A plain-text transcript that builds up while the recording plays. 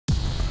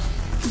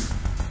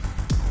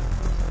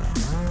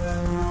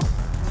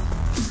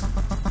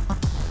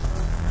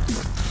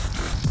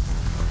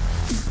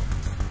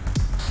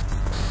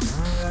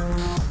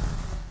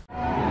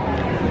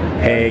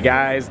Hey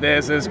guys,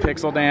 this is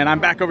Pixel Dan. I'm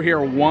back over here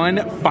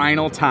one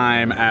final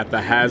time at the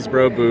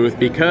Hasbro booth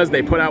because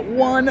they put out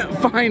one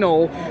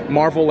final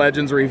Marvel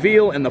Legends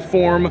reveal in the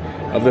form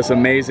of this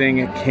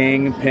amazing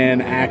Kingpin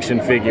action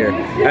figure.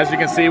 As you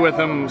can see with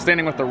him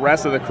standing with the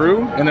rest of the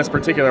crew in this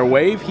particular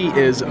wave, he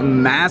is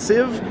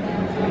massive.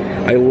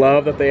 I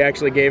love that they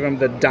actually gave him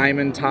the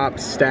diamond-topped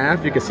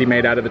staff. You can see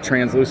made out of the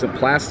translucent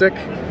plastic.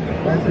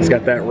 He's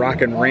got that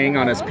rockin' ring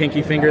on his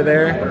pinky finger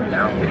there.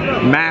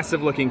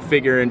 Massive looking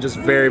figure and just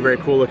very, very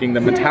cool looking.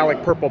 The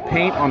metallic purple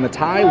paint on the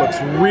tie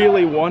looks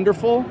really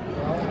wonderful.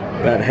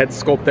 That head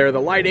sculpt there, the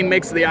lighting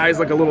makes the eyes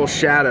look a little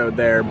shadowed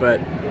there,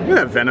 but look at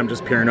that Venom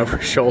just peering over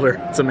his shoulder.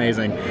 It's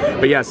amazing.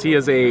 But yes, he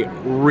is a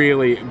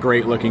really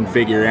great looking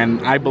figure,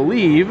 and I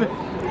believe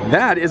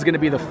that is going to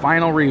be the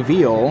final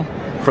reveal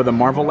for the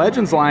Marvel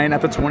Legends line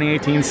at the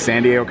 2018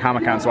 San Diego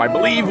Comic-Con. So I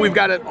believe we've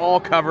got it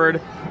all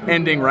covered,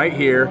 ending right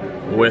here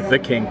with the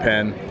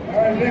Kingpin.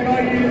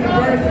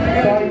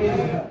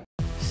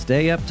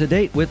 Stay up to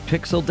date with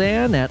Pixel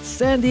Dan at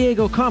San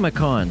Diego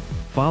Comic-Con.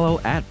 Follow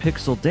at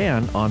Pixel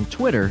Dan on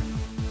Twitter,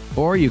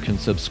 or you can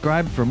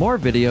subscribe for more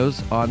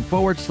videos on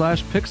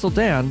 /Pixel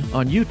Dan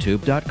on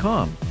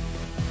YouTube.com.